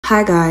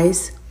Hi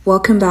guys,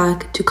 welcome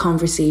back to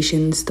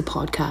Conversations, the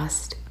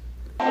podcast.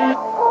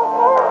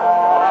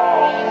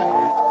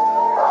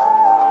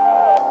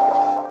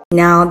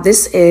 Now,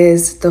 this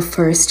is the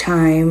first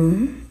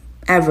time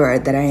ever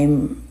that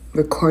I'm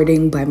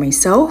recording by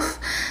myself,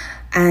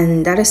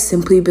 and that is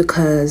simply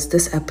because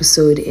this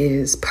episode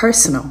is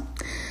personal.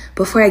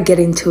 Before I get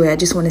into it, I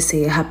just want to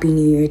say a Happy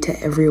New Year to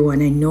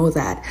everyone. I know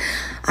that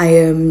I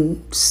am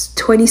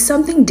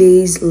 20-something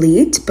days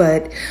late,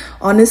 but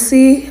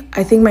honestly,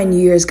 I think my New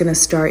Year is going to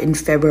start in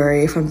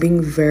February, if I'm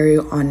being very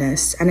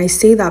honest. And I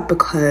say that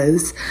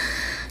because,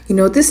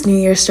 this New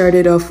Year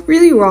started off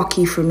really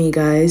rocky for me,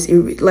 guys.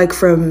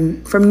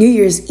 From New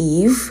Year's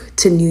Eve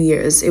to New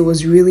Year's, it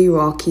was really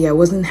rocky. I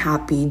wasn't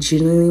happy,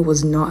 genuinely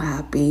was not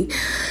happy.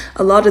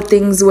 A lot of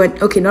things went,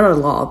 not a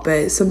lot,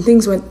 but some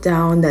things went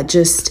down that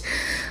just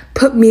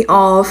put me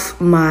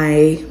off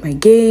my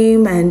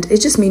game, and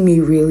it just made me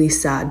really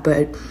sad.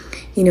 But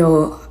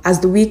as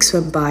the weeks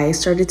went by, I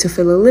started to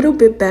feel a little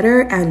bit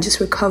better and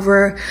just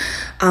recover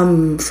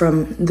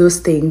from those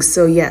things.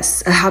 So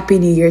yes, a Happy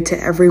New Year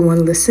to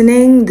everyone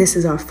listening. This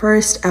is our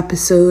first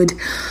episode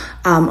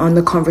on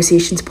the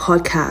Conversations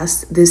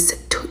podcast this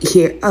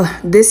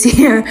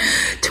year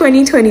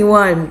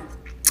 2021.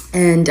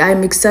 And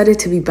I'm excited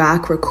to be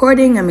back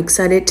recording. I'm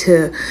excited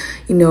to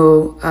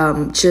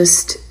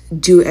just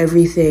do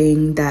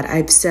everything that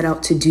I've set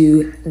out to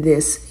do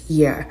this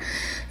year.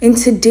 In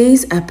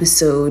today's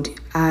episode,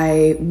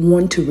 I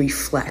want to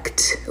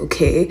reflect,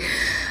 okay?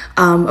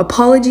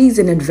 Apologies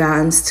in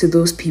advance to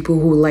those people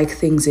who like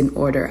things in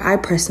order. I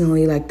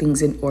personally like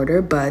things in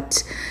order,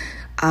 but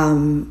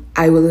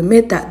I will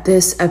admit that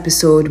this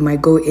episode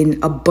might go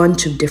in a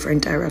bunch of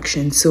different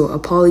directions. So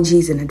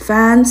apologies in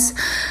advance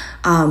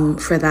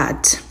for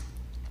that.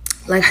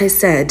 Like I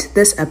said,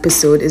 this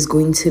episode is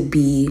going to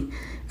be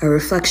a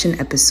reflection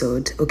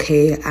episode,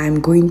 okay?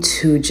 I'm going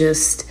to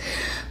just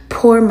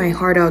pour my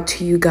heart out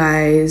to you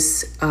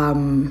guys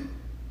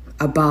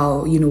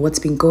about, what's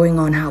been going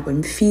on, how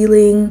I'm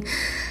feeling,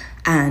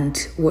 and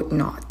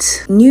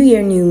whatnot. New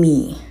year, new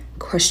me, ?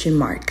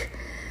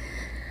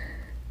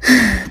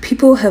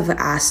 People have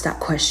asked that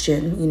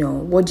question,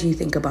 what do you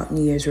think about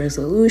New Year's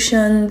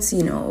resolutions?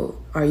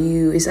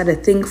 Is that a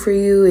thing for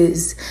you?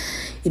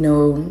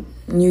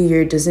 New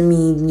year doesn't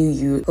mean new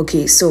you.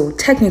 Okay, so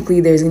technically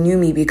there's a new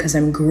me because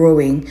I'm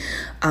growing.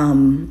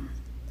 And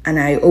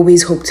I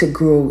always hope to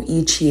grow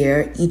each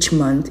year, each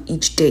month,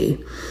 each day.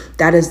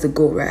 That is the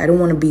goal, right? I don't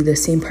want to be the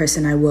same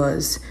person I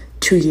was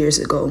 2 years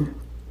ago.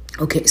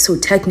 Okay, so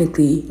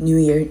technically, new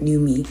year, new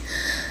me.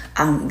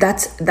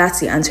 That's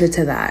the answer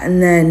to that.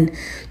 And then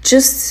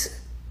just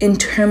in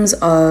terms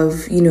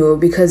of,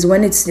 because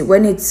when it's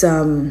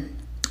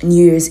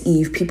New Year's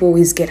Eve, people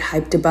always get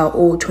hyped about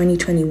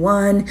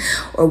 2021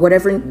 or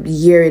whatever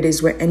year it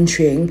is we're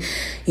entering.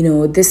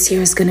 This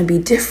year is going to be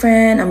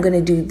different. I'm going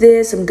to do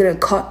this. I'm going to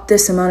cut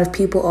this amount of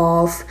people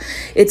off.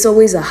 It's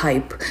always a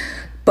hype.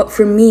 But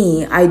for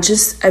me,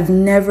 I've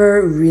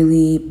never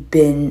really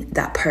been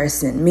that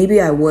person. Maybe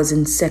I was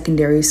in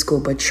secondary school,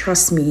 but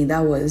trust me,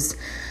 that was,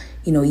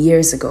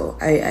 years ago.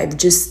 I've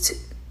just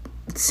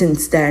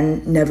since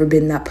then never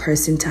been that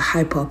person to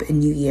hype up a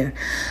new year.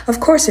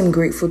 Of course, I'm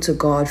grateful to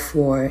God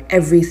for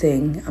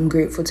everything. I'm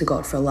grateful to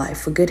God for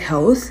life, for good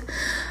health.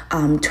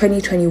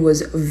 2020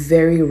 was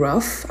very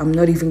rough. I'm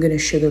not even going to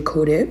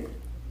sugarcoat it.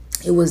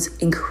 It was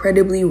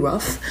incredibly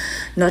rough,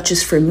 not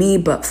just for me,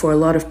 but for a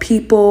lot of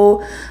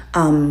people.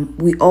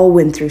 We all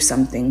went through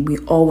something.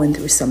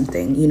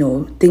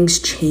 Things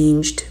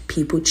changed,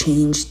 people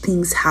changed,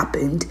 things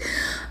happened.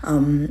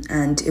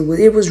 And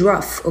it was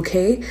rough,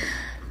 okay?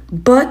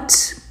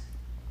 But,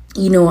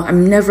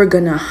 I'm never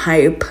gonna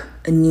hype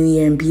a new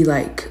year and be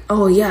like,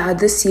 oh yeah,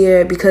 this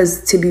year,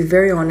 because to be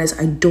very honest,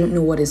 I don't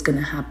know what is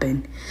gonna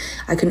happen.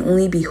 I can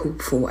only be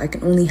hopeful. I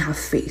can only have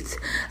faith.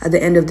 At the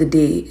end of the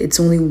day, it's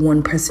only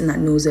one person that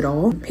knows it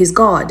all. He's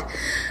God,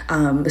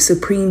 a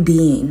supreme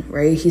being,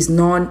 right? He's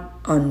not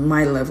on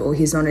my level.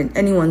 He's not on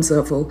anyone's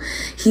level.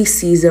 He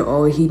sees it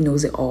all. He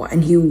knows it all.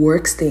 And he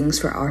works things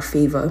for our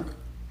favor.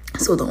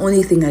 So the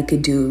only thing I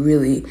could do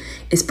really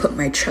is put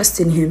my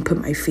trust in him,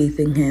 put my faith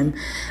in him,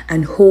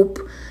 and hope,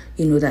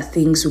 that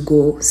things will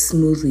go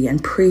smoothly,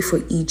 and pray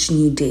for each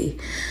new day.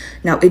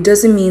 Now, it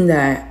doesn't mean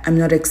that I'm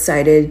not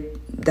excited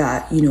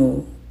that,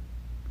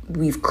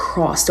 we've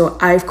crossed or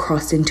I've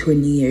crossed into a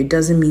new year. It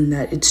doesn't mean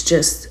that it's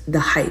just the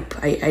hype.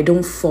 I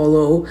don't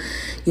follow,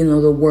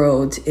 the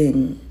world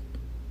in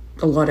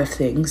a lot of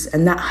things,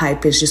 and that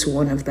hype is just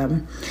one of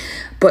them.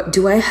 But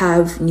do I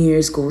have New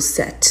Year's goals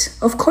set?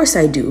 Of course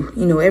I do.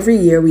 Every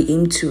year we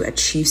aim to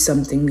achieve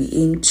something. We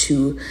aim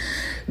to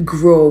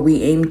grow.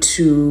 We aim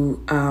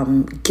to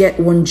get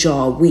one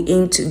job. We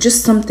aim to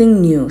just something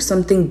new,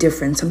 something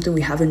different, something we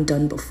haven't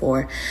done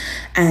before.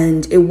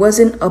 And it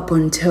wasn't up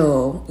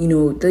until,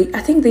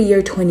 I think the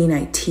year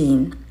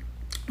 2019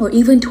 or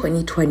even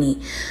 2020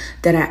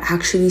 that I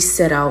actually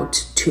set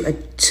out to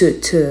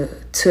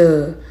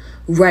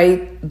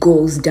write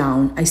goals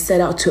down. I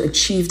set out to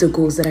achieve the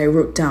goals that I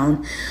wrote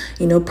down.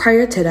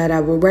 Prior to that, I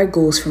would write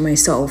goals for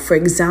myself. For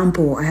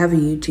example, I have a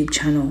YouTube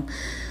channel.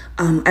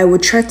 I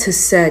would try to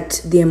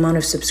set the amount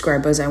of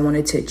subscribers I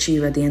wanted to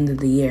achieve at the end of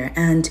the year.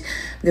 And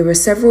there were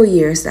several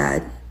years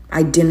that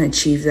I didn't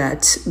achieve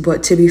that.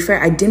 But to be fair,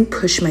 I didn't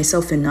push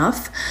myself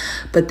enough.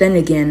 But then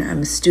again, I'm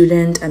a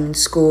student, I'm in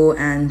school,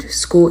 and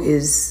school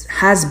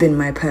has been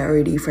my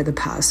priority for the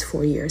past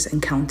 4 years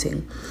and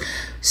counting.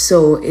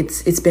 So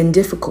it's been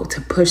difficult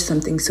to push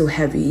something so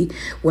heavy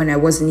when I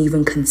wasn't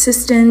even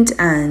consistent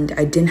and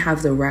I didn't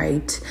have the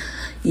right,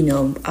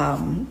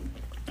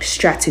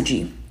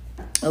 strategy.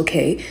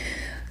 Okay.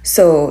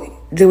 So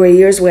there were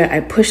years where I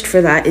pushed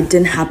for that. It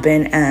didn't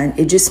happen. And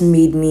it just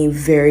made me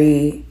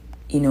very,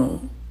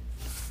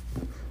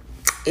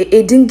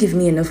 it didn't give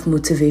me enough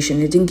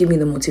motivation. It didn't give me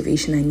the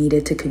motivation I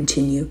needed to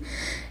continue.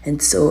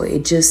 And so I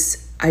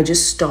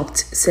just stopped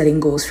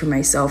setting goals for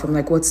myself. I'm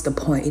like, what's the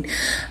point?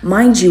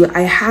 Mind you,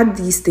 I had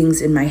these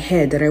things in my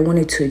head that I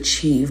wanted to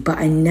achieve, but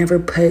I never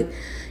put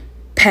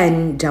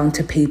pen down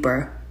to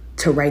paper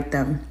to write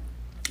them.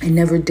 I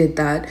never did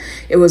that.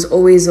 It was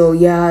always,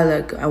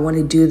 I want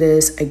to do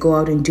this. I go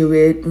out and do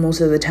it.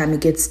 Most of the time it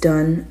gets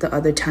done. The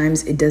other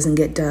times it doesn't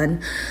get done.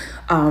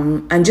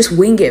 And just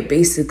wing it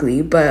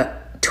basically. But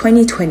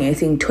 2020, I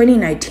think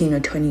 2019 or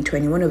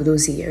 2020, one of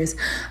those years,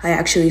 I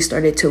actually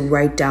started to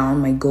write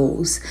down my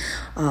goals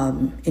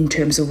in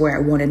terms of where I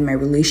wanted my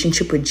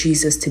relationship with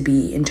Jesus to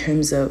be, in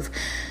terms of,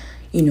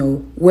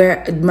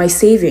 where my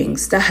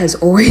savings. That has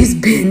always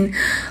been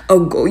a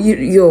goal.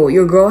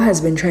 Your girl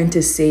has been trying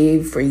to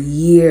save for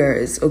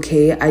years,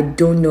 okay? I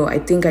don't know. I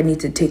think I need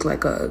to take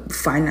like a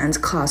finance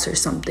class or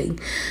something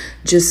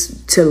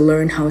just to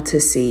learn how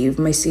to save.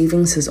 My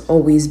savings has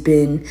always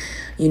been,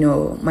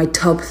 my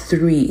top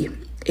 3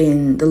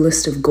 in the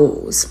list of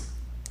goals.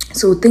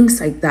 So things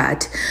like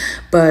that.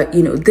 But,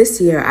 this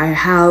year I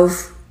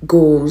have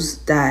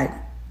goals that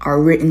are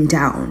written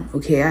down,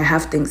 okay? I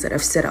have things that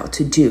I've set out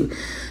to do.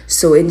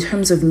 So in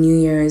terms of New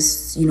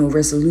Year's,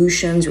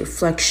 resolutions,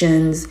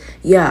 reflections,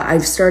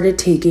 I've started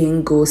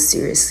taking goals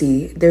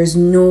seriously. There's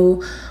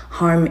no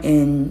harm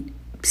in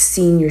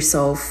seeing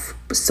yourself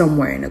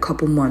somewhere in a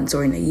couple months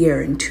or in a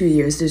year, in 2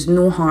 years. There's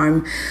no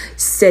harm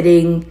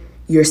setting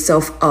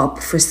yourself up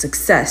for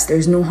success.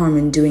 There's no harm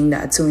in doing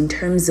that. So in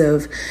terms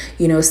of,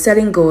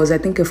 setting goals, I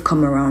think I've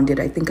come around it.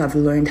 I think I've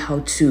learned how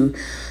to,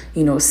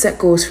 set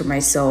goals for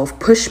myself,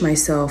 push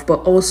myself, but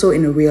also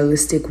in a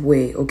realistic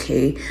way,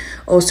 okay?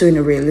 Also in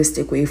a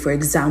realistic way. For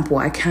example,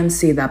 I can't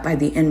say that by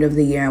the end of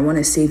the year, I want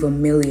to save $1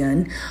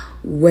 million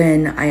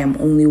when I am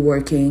only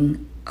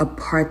working a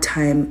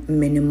part-time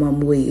minimum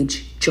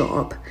wage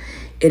job.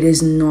 It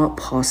is not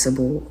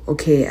possible,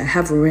 okay? I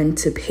have rent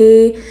to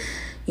pay.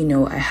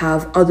 I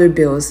have other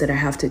bills that I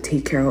have to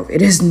take care of.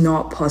 It is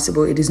not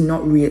possible. It is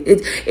not real.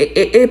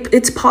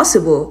 It's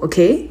possible,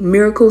 okay?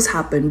 Miracles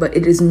happen, but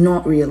it is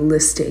not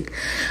realistic.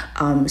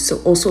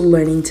 So also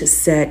learning to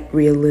set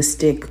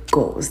realistic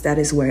goals. That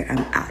is where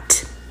I'm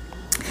at.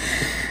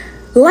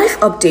 Life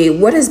update.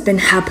 What has been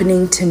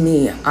happening to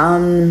me?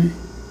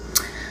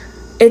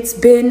 It's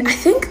been, I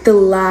think, the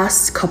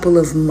last couple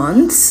of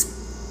months.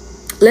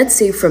 Let's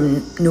say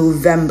from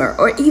November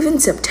or even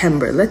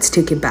September, let's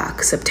take it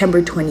back,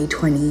 September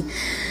 2020,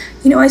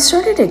 I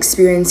started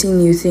experiencing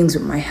new things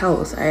with my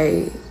health.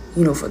 I,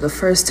 for the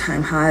first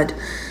time had,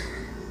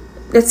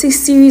 let's say,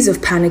 series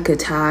of panic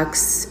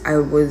attacks. I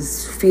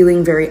was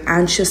feeling very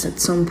anxious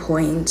at some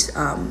point,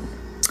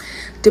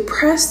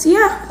 depressed,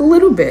 a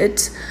little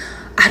bit.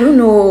 I don't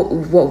know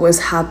what was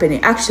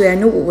happening. Actually, I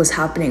know what was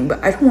happening,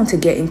 but I don't want to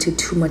get into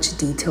too much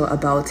detail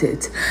about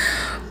it.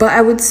 But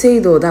I would say,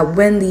 though, that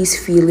when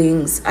these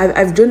feelings,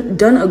 I've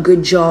done a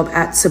good job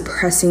at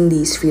suppressing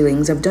these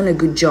feelings. I've done a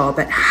good job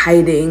at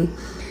hiding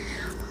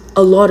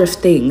a lot of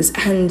things.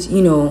 And,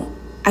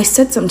 I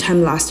said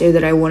sometime last year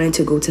that I wanted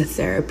to go to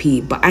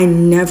therapy, but I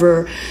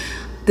never...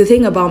 The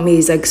thing about me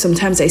is, like,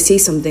 sometimes I say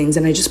some things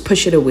and I just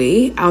push it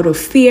away out of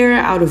fear,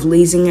 out of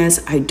laziness.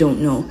 I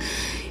don't know.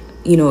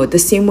 The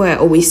same way I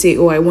always say,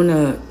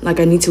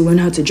 I need to learn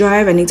how to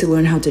drive. I need to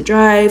learn how to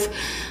drive.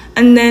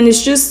 And then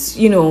it's just,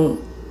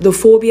 the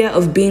phobia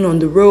of being on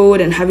the road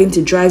and having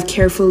to drive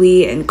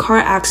carefully and car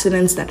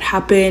accidents that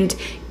happened,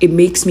 it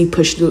makes me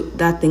push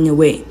that thing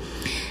away.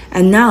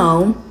 And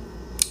now,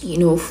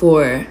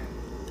 for,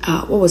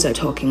 what was I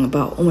talking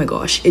about? Oh my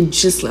gosh, it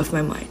just left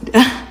my mind.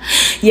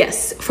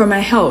 Yes, for my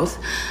health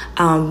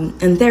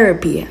and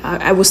therapy,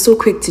 I was so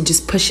quick to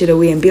just push it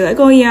away and be like,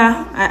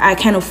 I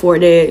can't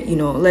afford it,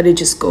 let it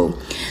just go.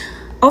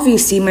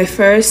 Obviously, my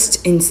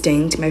first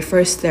instinct, my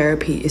first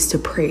therapy is to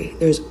pray.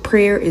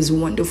 Prayer is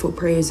wonderful.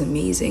 Prayer is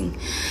amazing.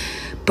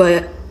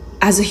 But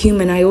as a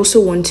human, I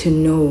also want to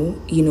know,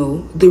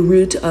 the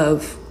root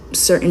of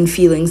certain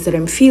feelings that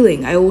I'm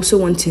feeling. I also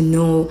want to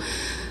know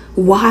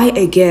why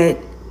I get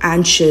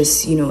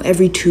anxious,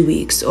 every 2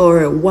 weeks,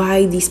 or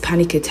why these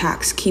panic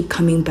attacks keep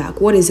coming back.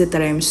 What is it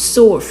that I'm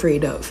so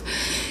afraid of?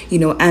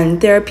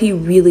 And therapy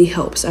really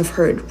helps. I've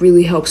heard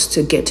really helps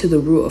to get to the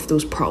root of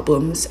those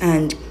problems.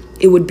 And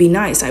it would be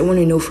nice. I want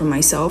to know for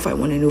myself, I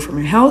want to know for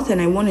my health, and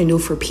I want to know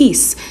for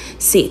peace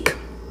sake.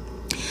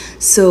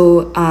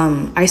 So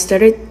I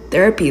started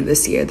therapy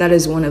this year. That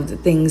is one of the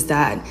things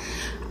that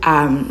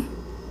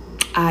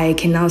I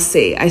can now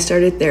say. I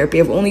started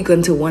therapy. I've only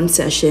gone to one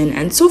session,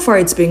 and so far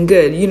it's been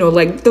good.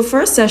 Like the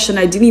first session,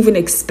 I didn't even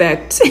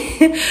expect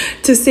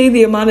to say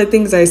the amount of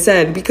things I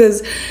said,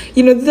 because,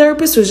 the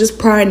therapist was just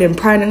prying, and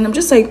I'm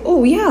just like,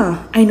 oh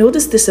yeah, I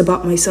noticed this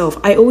about myself.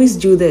 I always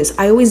do this.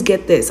 I always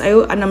get this.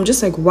 And I'm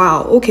just like,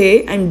 wow,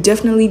 okay, I'm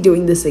definitely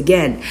doing this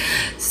again.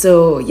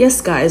 So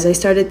yes, guys, I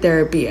started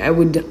therapy. I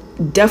would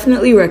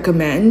definitely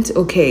recommend,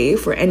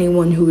 for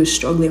anyone who is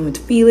struggling with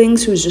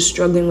feelings, who's just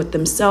struggling with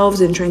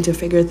themselves and trying to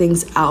figure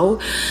things out.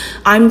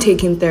 I'm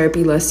taking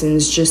therapy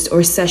lessons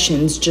or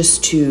sessions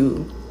just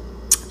to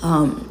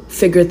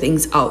figure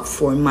things out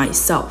for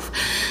myself,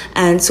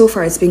 and so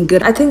far it's been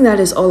good. I think that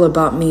is all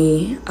about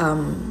me,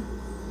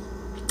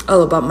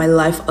 all about my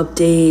life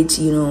update,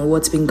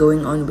 what's been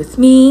going on with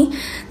me.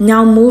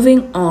 Now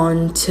moving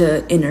on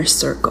to inner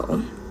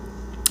circle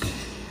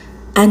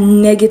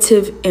and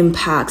negative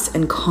impacts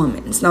and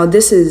comments. Now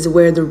this is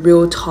where the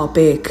real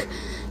topic,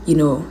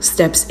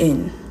 steps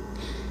in.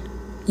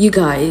 You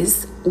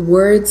guys,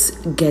 words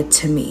get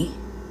to me.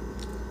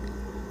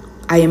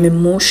 I am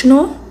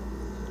emotional,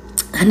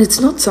 and it's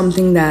not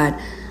something that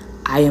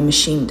I am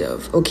ashamed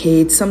of,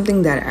 okay? It's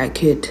something that I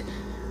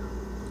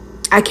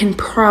can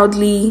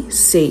proudly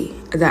say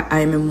that I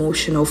am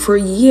emotional. For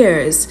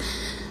years,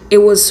 it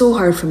was so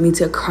hard for me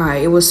to cry.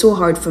 It was so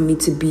hard for me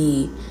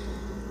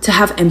to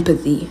have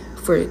empathy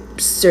for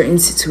certain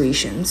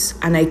situations.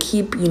 And I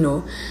keep,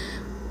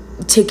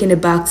 taking it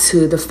back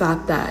to the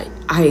fact that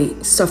I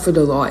suffered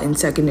a lot in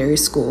secondary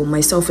school. My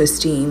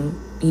self-esteem,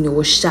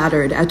 was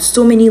shattered at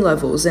so many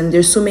levels. And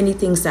there's so many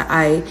things that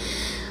I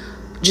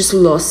just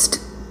lost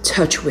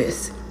touch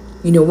with.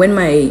 When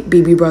my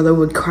baby brother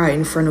would cry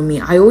in front of me,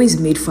 I always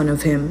made fun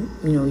of him.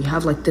 You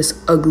have like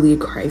this ugly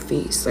cry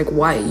face. Like,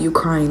 why are you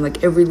crying?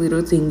 Like every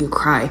little thing you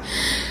cry.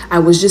 I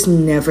was just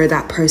never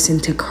that person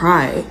to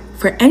cry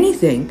for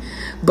anything.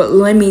 But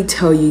let me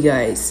tell you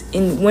guys,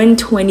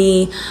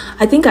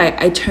 I think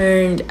I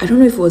turned, I don't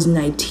know if it was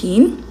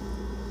 19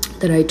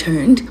 that I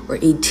turned, or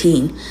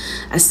 18.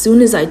 As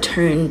soon as I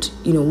turned,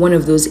 one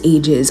of those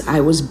ages, I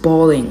was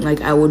bawling.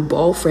 Like I would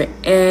bawl for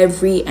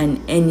every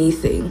and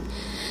anything.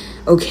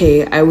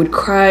 Okay, I would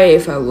cry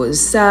if I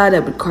was sad, I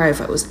would cry if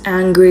I was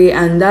angry,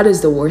 and that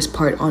is the worst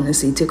part,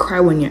 honestly, to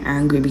cry when you're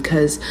angry,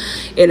 because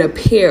it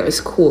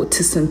appears,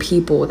 to some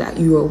people that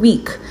you are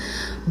weak.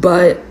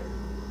 But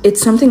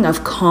it's something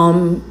I've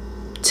come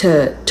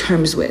to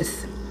terms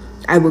with.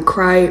 I would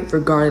cry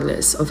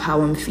regardless of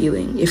how I'm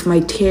feeling. If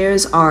my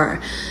tears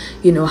are,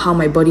 how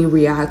my body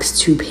reacts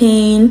to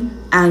pain,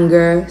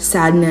 anger,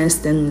 sadness,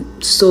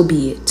 then so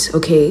be it,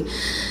 okay?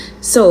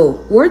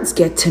 So words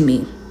get to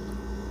me.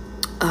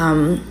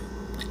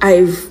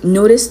 I've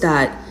noticed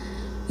that,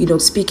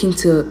 speaking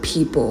to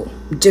people,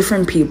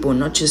 different people,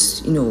 not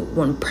just,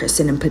 one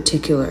person in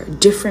particular,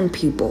 different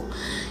people.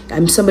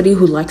 I'm somebody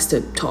who likes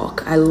to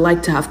talk. I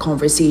like to have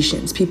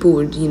conversations. People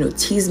would,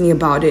 tease me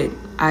about it.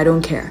 I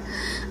don't care.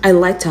 I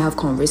like to have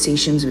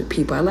conversations with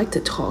people. I like to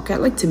talk. I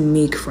like to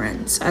make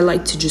friends. I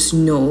like to just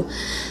know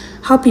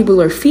how people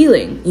are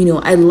feeling.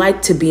 I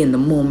like to be in the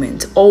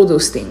moment. All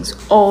those things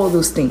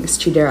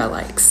Chidera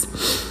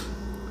likes.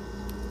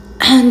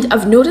 And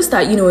I've noticed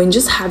that, in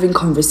just having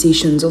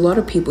conversations, a lot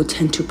of people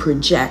tend to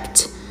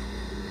project.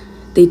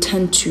 They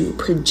tend to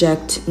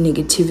project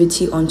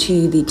negativity onto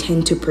you. They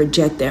tend to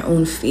project their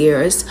own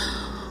fears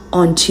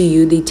onto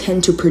you. They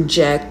tend to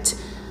project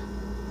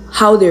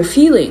how they're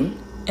feeling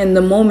in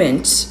the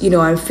moment.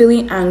 I'm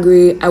feeling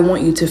angry. I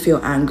want you to feel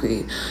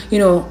angry.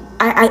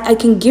 I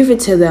can give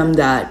it to them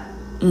that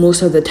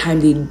most of the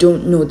time they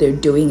don't know they're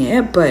doing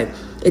it, but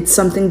it's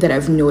something that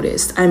I've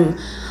noticed. I'm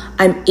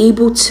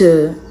able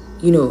to,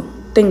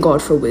 thank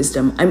God for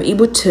wisdom. I'm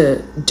able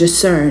to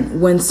discern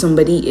when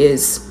somebody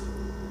is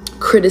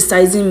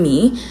criticizing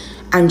me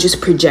and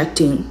just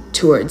projecting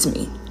towards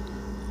me.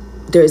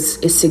 There's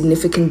a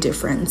significant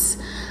difference.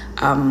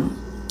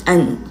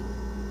 And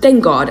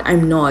thank God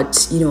I'm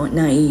not,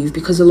 naive,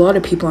 because a lot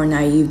of people are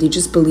naive. They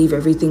just believe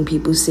everything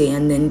people say,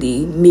 and then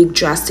they make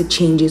drastic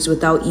changes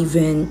without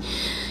even,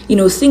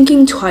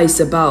 thinking twice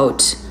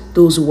about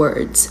those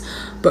words.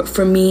 But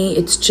for me,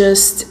 it's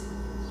just,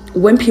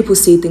 when people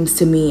say things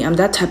to me, I'm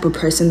that type of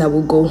person that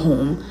will go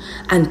home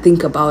and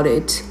think about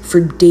it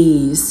for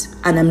days.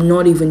 And I'm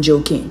not even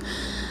joking.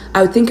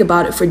 I would think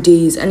about it for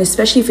days. And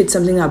especially if it's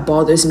something that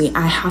bothers me,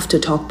 I have to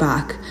talk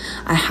back.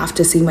 I have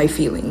to say my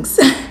feelings.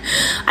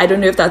 I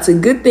don't know if that's a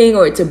good thing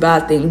or it's a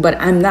bad thing, but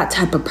I'm that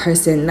type of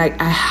person. Like,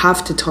 I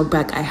have to talk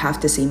back. I have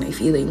to say my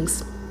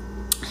feelings.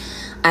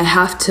 I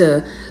have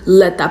to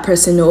let that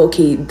person know,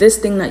 okay, this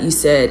thing that you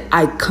said,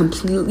 I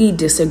completely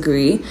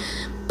disagree.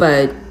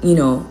 But,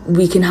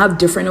 we can have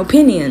different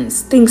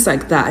opinions, things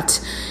like that.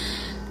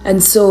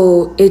 And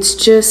so it's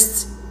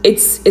just,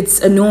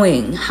 it's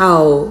annoying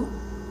how,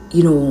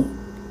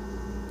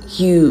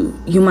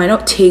 you might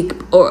not take,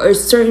 or a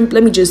certain,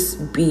 let me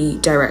just be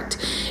direct.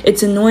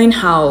 It's annoying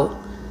how,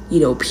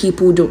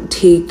 people don't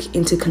take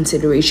into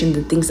consideration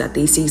the things that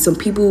they say. Some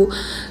people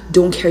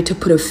don't care to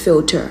put a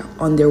filter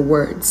on their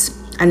words,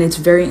 and it's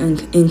very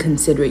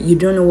inconsiderate. You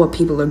don't know what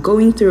people are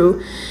going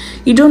through.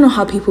 You don't know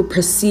how people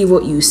perceive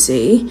what you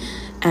say,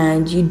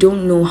 and you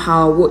don't know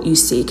how what you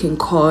say can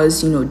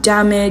cause,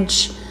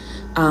 damage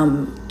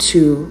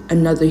to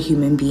another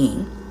human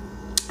being.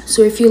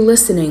 So if you're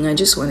listening, I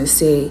just want to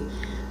say,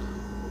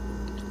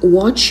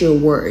 watch your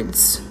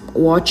words,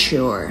 watch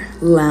your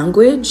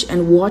language,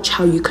 and watch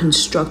how you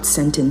construct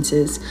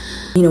sentences.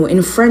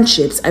 In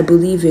friendships, I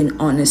believe in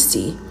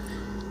honesty.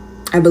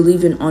 I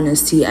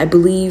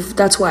believe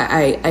that's why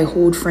I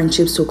hold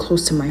friendships so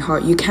close to my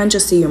heart. You can't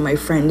just say you're my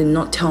friend and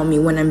not tell me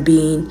when I'm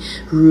being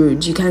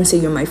rude. You can't say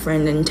you're my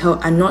friend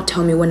and not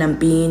tell me when I'm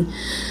being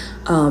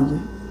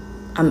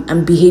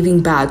I'm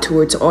behaving bad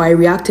towards, or I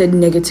reacted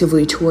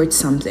negatively towards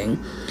something.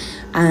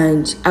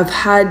 And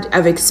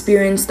I've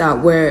experienced that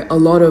where a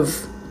lot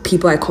of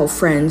people I call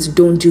friends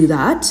don't do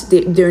that.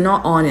 They're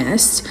not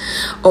honest,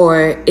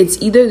 or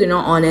it's either they're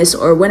not honest,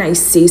 or when I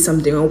say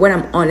something, or when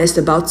I'm honest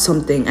about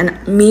something. And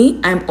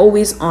I'm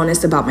always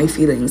honest about my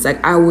feelings.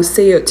 Like, I will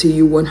say it to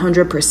you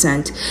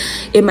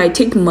 100%. It might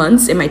take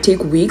months, it might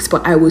take weeks,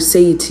 but I will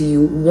say it to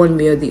you one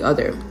way or the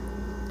other.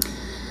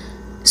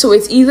 So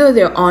it's either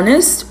they're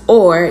honest,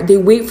 or they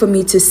wait for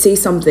me to say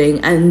something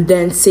and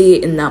then say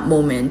it in that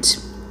moment.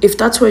 If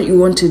that's what you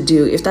want to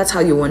do, if that's how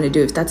you want to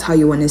do, if that's how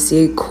you want to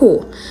say it,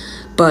 cool.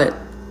 But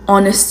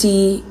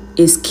honesty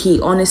is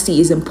key. Honesty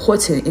is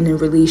important in a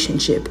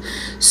relationship.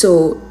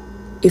 So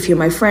if you're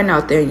my friend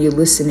out there and you're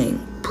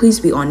listening, please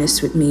be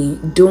honest with me.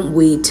 Don't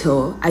wait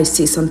till I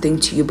say something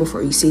to you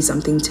before you say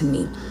something to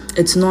me.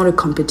 It's not a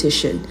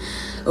competition.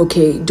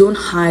 Okay, don't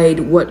hide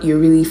what you're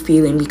really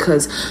feeling,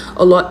 because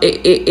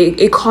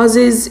it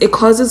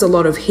causes a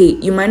lot of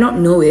hate. You might not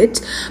know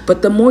it,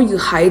 but the more you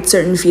hide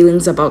certain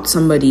feelings about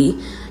somebody,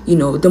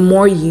 the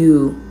more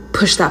you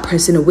push that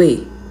person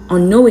away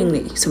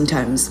unknowingly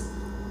sometimes.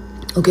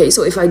 Okay,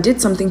 so if I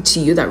did something to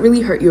you that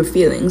really hurt your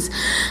feelings,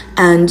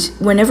 and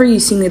whenever you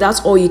see me,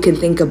 that's all you can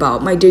think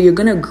about, my dear, you're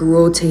gonna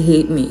grow to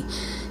hate me.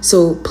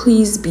 So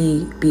please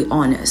be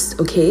honest,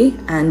 okay?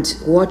 And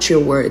watch your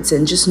words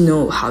and just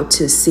know how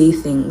to say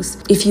things.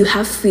 If you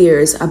have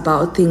fears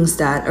about things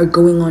that are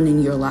going on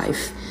in your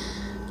life,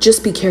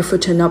 just be careful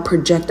to not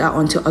project that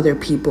onto other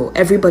people.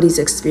 Everybody's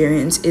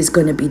experience is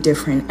going to be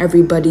different.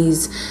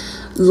 Everybody's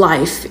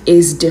life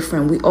is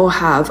different. We all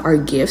have our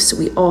gifts.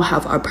 We all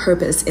have our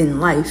purpose in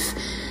life.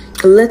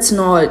 Let's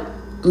not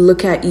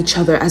look at each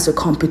other as a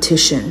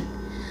competition.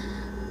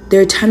 There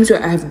are times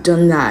where I've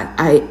done that.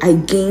 I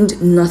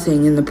gained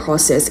nothing in the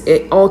process.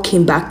 It all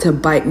came back to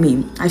bite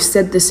me. I've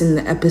said this in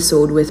the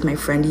episode with my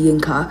friend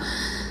Yinka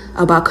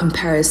about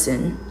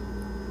comparison.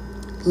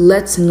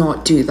 Let's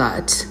not do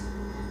that.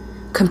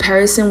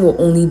 Comparison will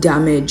only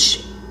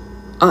damage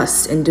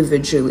us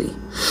individually.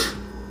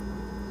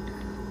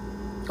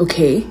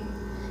 Okay?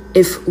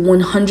 If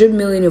 100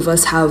 million of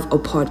us have a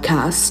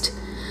podcast,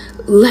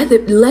 let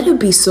it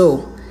be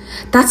so.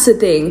 That's the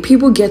thing.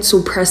 People get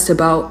so pressed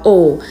about,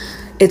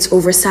 it's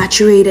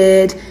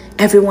oversaturated,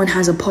 everyone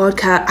has a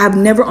podcast. I've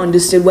never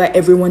understood why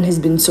everyone has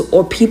been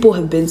or people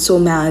have been so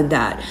mad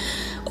that,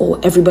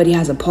 everybody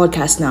has a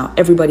podcast now,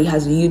 everybody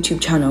has a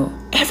YouTube channel,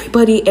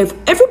 everybody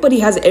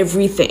has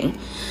everything.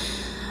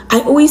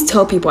 I always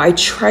tell people, I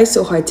try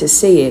so hard to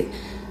say it,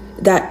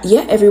 that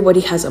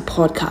everybody has a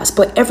podcast,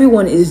 but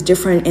everyone is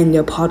different in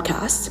their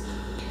podcast.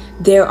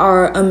 There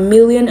are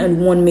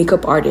 1,000,001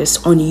 makeup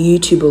artists on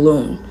YouTube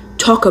alone.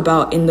 Talk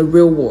about in the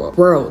real world.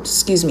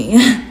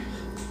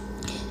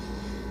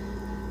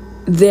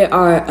 There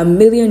are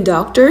 1,000,000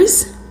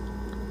 doctors.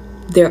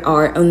 There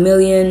are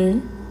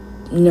 1,000,000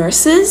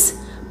 nurses.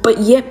 But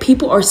yet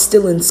people are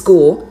still in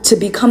school to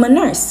become a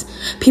nurse.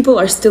 People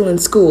are still in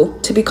school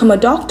to become a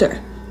doctor.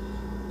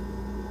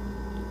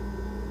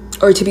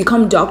 Or to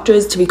become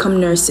doctors, to become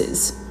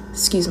nurses.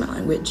 Excuse my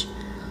language.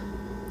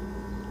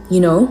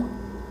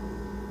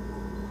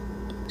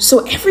 So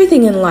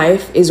everything in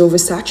life is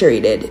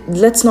oversaturated.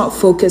 Let's not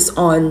focus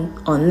on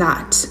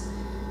that.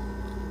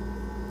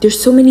 There's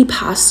so many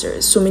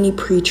pastors, so many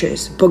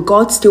preachers, but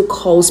God still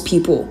calls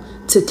people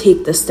to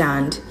take the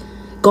stand.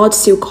 God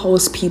still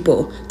calls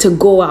people to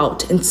go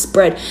out and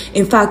spread.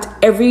 In fact,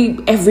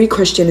 every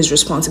Christian is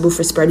responsible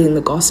for spreading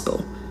the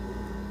gospel.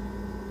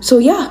 So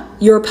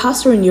you're a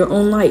pastor in your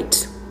own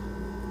light.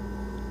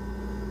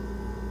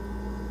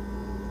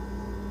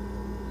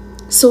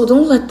 So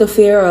don't let the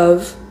fear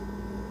of,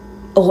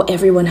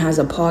 everyone has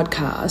a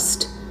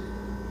podcast,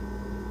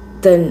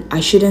 then I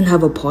shouldn't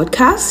have a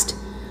podcast.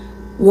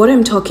 What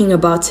I'm talking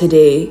about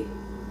today,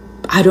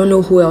 I don't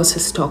know who else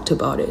has talked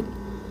about it,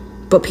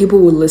 but people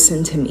will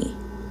listen to me.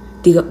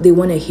 They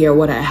want to hear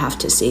what I have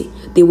to say.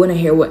 They want to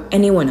hear what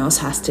anyone else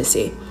has to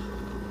say.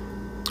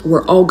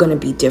 We're all going to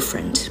be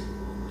different.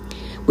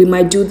 We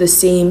might do the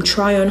same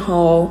try-on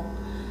haul,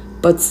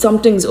 but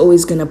something's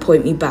always going to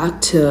point me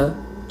back to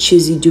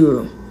Chizzy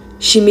Duru.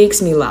 She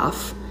makes me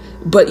laugh,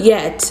 But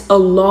yet, a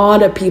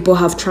lot of people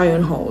have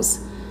try-on hauls.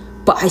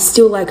 But I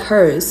still like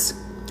hers.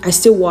 I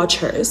still watch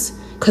hers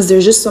because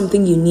there's just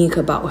something unique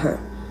about her.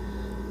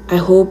 I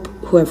hope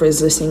whoever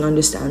is listening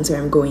understands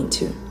where I'm going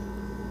to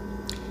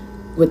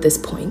with this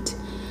point.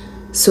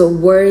 So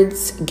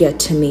words get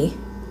to me.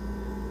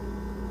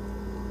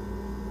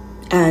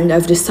 And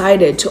I've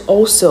decided to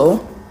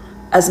also,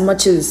 as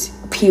much as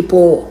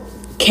people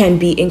can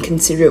be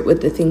inconsiderate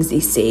with the things they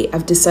say,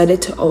 I've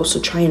decided to also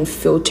try and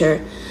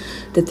filter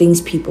the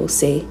things people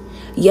say.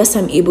 Yes,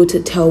 I'm able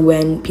to tell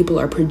when people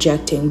are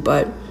projecting,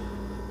 but,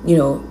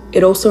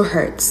 it also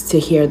hurts to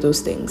hear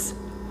those things.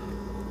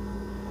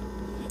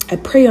 I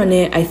pray on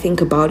it, I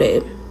think about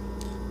it,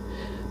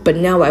 but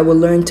now I will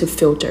learn to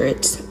filter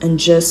it and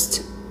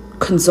just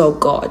consult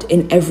God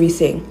in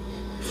everything.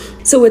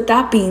 So with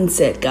that being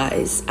said,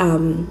 guys,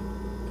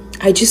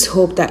 I just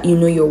hope that you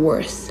know your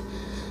worth.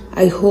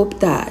 I hope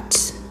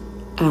that,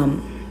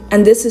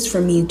 and this is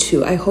for me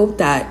too, I hope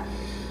that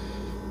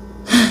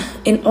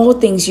in all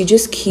things you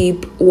just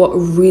keep what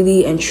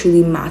really and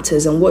truly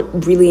matters and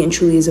what really and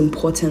truly is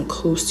important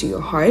close to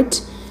your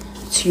heart,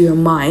 to your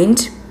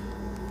mind,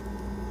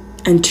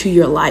 and to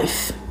your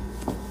life.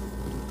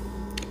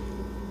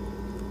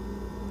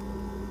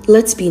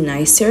 Let's be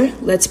nicer.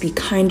 Let's be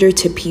kinder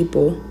to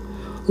people.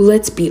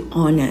 Let's be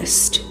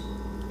honest.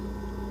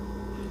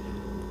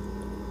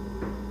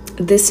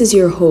 This is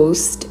your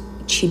host,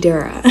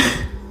 Chidera.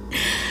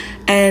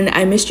 And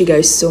I missed you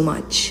guys so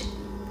much.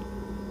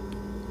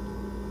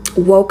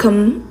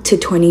 Welcome to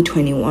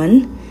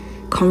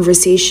 2021.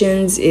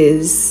 Conversations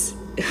is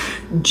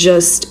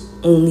just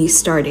only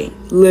starting.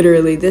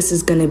 Literally, this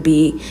is going to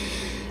be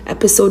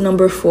episode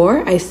number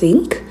 4, I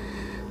think.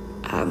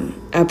 I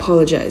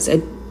apologize. I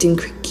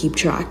didn't keep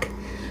track.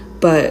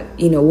 But,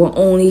 we're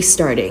only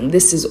starting.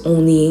 This is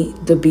only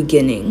the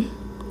beginning.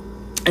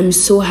 I'm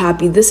so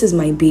happy. This is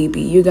my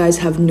baby. You guys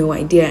have no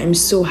idea. I'm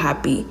so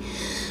happy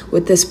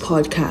with this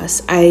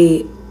podcast.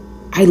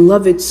 I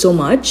love it so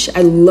much.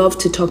 I love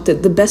to talk to...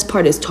 The best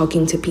part is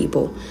talking to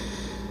people.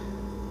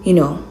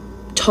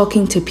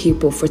 Talking to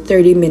people for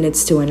 30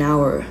 minutes to an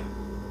hour.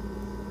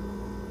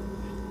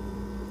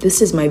 This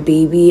is my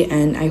baby,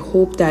 and I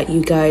hope that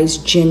you guys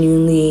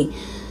genuinely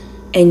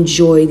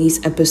enjoy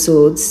these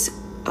episodes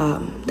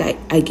that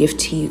I give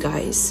to you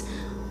guys.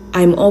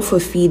 I'm all for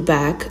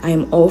feedback.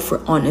 I'm all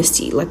for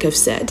honesty, like I've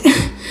said.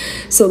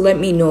 So let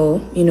me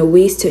know,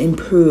 ways to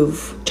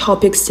improve,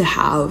 topics to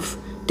have,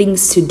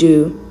 things to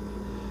do.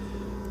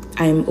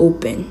 I'm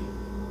open.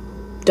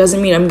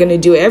 Doesn't mean I'm going to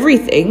do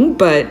everything,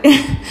 but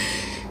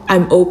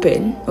I'm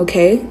open,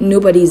 okay?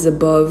 Nobody's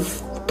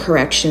above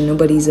correction.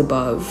 Nobody's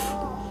above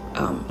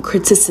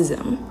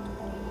criticism.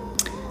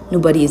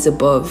 Nobody is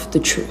above the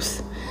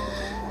truth.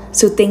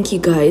 So thank you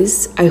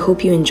guys. I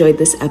hope you enjoyed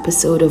this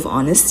episode of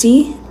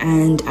Honesty,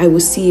 and I will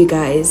see you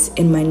guys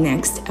in my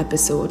next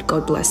episode.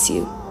 God bless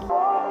you.